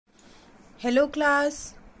Hello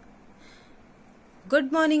class.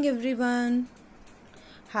 Good morning everyone.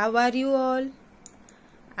 How are you all?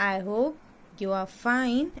 I hope you are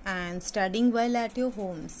fine and studying well at your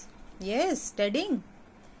homes. Yes, studying.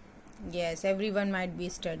 Yes, everyone might be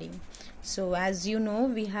studying. So as you know,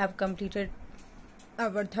 we have completed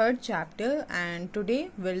our third chapter and today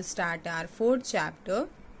we'll start our fourth chapter,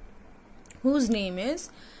 whose name is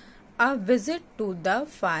A Visit to the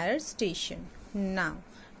Fire Station. Now,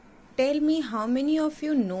 tell me, how many of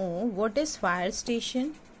you know what is fire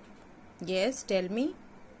station? Yes, tell me.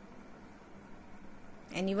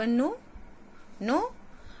 Anyone know? No?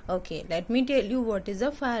 Okay, let me tell you what is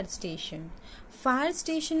a fire station. Fire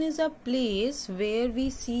station is a place where we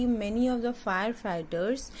see many of the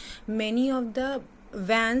firefighters, many of the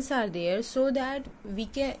vans are there, so that we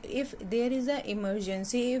can, if there is a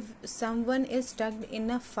emergency, if someone is stuck in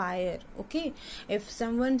a fire, okay, if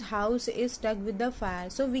someone's house is stuck with the fire,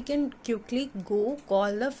 so we can quickly go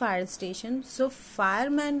call the fire station. So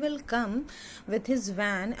fireman will come with his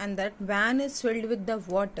van, and that van is filled with the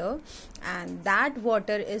water, and that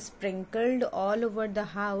water is sprinkled all over the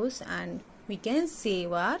house, and we can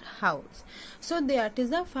save our house. So that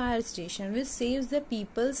is the fire station, which saves the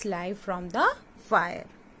people's life from the fire.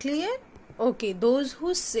 Clear? Okay, those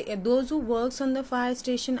who works on the fire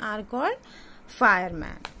station are called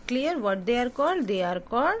fireman. Clear? What they are called? They are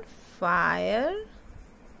called fireman.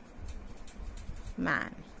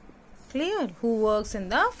 Clear? Who works in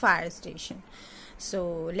the fire station.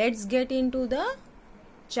 So let's get into the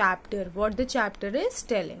chapter, what the chapter is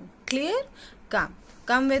telling. Clear?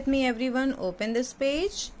 Come with me everyone. Open this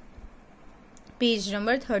page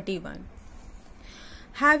number 31.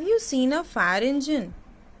 Have you seen a fire engine?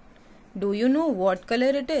 Do you know what color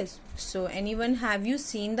it is? So anyone, have you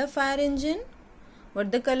seen the fire engine?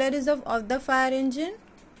 What the color is of the fire engine?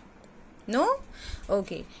 No?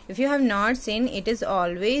 Okay. If you have not seen, it is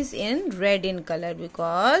always in red in color,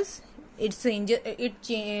 because it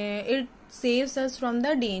saves us from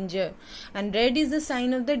the danger, and red is the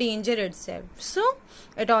sign of the danger itself. So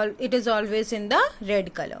it is always in the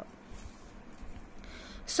red color.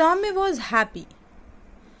 Soumya was happy.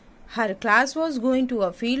 Her class was going to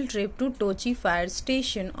a field trip to Tochi fire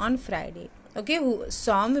station on Friday. Okay,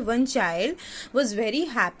 one child was very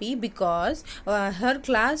happy because her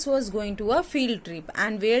class was going to a field trip,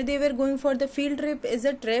 and where they were going for the field trip is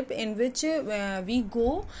a trip in which we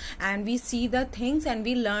go and we see the things and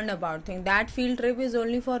we learn about things. That field trip is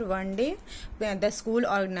only for one day. The school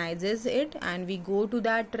organizes it, and we go to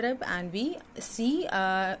that trip and we see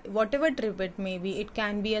whatever trip it may be. It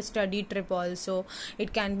can be a study trip also,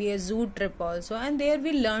 it can be a zoo trip also, and there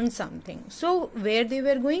we learn something. So where they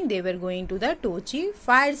were going? They were going to the Tochi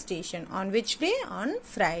fire station. On which day? On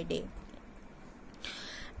Friday.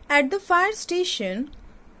 At the fire station,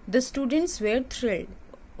 the students were thrilled.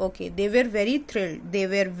 Okay, they were very thrilled. They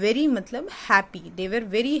were very happy. They were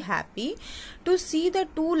very happy to see the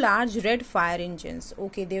two large red fire engines.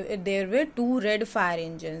 Okay, there were two red fire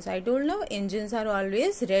engines. I told you engines are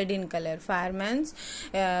always red in color. Fireman's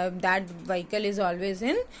that vehicle is always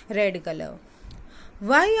in red color.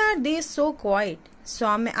 Why are they so quiet?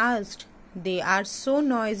 Soumya asked. They are so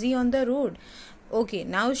noisy on the road. Okay,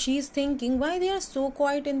 now she is thinking why they are so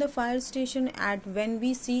quiet in the fire station. When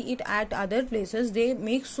we see it at other places, they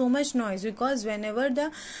make so much noise, because whenever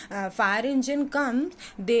the fire engine comes,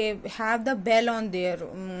 they have the bell on their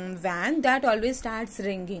van that always starts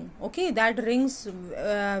ringing. Okay, that rings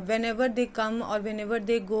whenever they come or whenever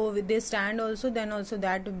they go, they stand also, then also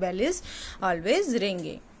that bell is always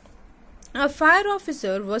ringing. A fire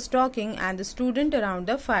officer was talking at the student around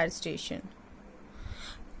the fire station.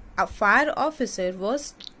 A fire officer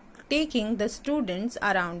was taking the students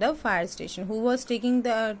around the fire station. Who was taking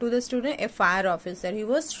to the student? A fire officer. He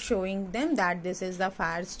was showing them that this is the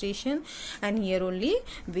fire station, and here only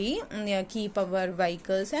we keep our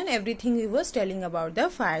vehicles, and everything he was telling about the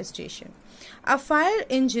fire station. A fire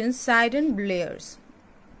engine siren blares.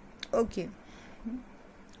 Okay,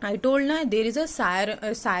 I told now there is a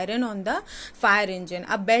siren on the fire engine,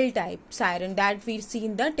 a bell type siren that we see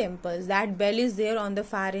in the temples. That bell is there on the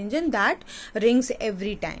fire engine that rings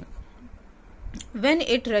every time when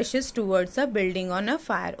it rushes towards a building on a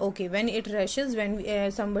fire. Okay, when it rushes, when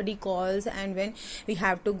somebody calls and when we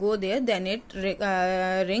have to go there, then it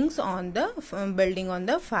rings on the building on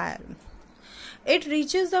the fire. It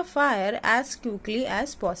reaches the fire as quickly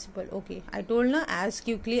as possible. Okay, I told now as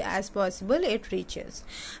quickly as possible it reaches.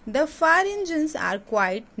 The fire engines are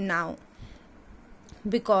quiet now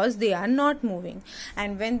because they are not moving,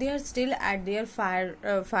 and when they are still at their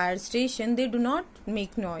fire station, they do not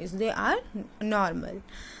make noise. They are normal.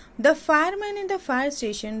 The firemen in the fire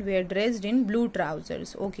station were dressed in blue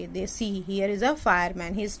trousers. Okay, they see here is a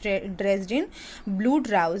fireman. He is dressed in blue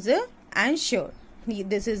trouser and shirt.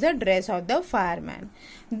 This is the dress of the fireman.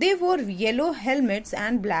 They wore yellow helmets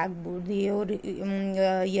and black boots. They wore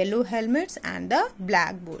yellow helmets and the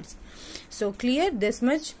black boots. So clear, this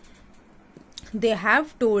much they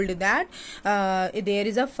have told that there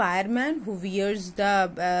is a fireman who wears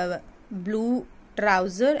the blue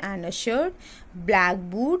trouser and a shirt, black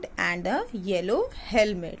boot and a yellow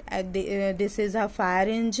helmet. This is a fire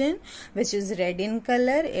engine which is red in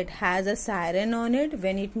color. It has a siren on it.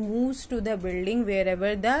 When it moves to the building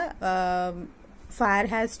wherever the fire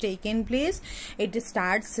has taken place, it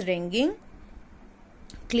starts ringing.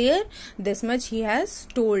 Clear, this much he has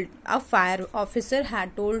told. A fire officer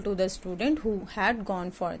had told to the student who had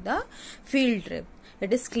gone for the field trip.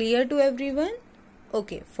 It is clear to everyone?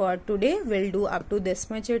 Okay, for today we'll do up to this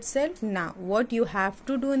much itself. Now what you have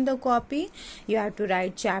to do in the copy, you have to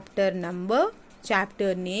write chapter number,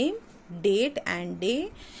 chapter name, date and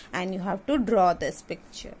day, and you have to draw this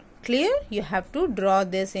picture. Clear? You have to draw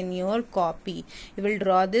this in your copy. You will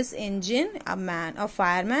draw this engine, a man, a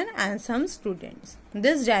fireman and some students.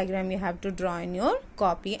 This diagram you have to draw in your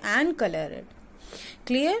copy and color it.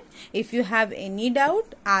 Clear? If you have any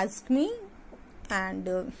doubt, ask me,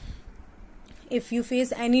 and if you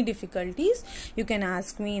face any difficulties, you can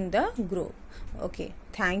ask me in the group. Okay,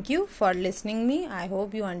 thank you for listening me. I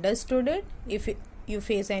hope you understood it. If you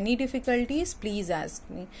face any difficulties, please ask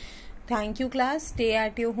me. Thank you class. Stay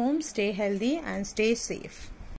at your home, stay healthy and stay safe.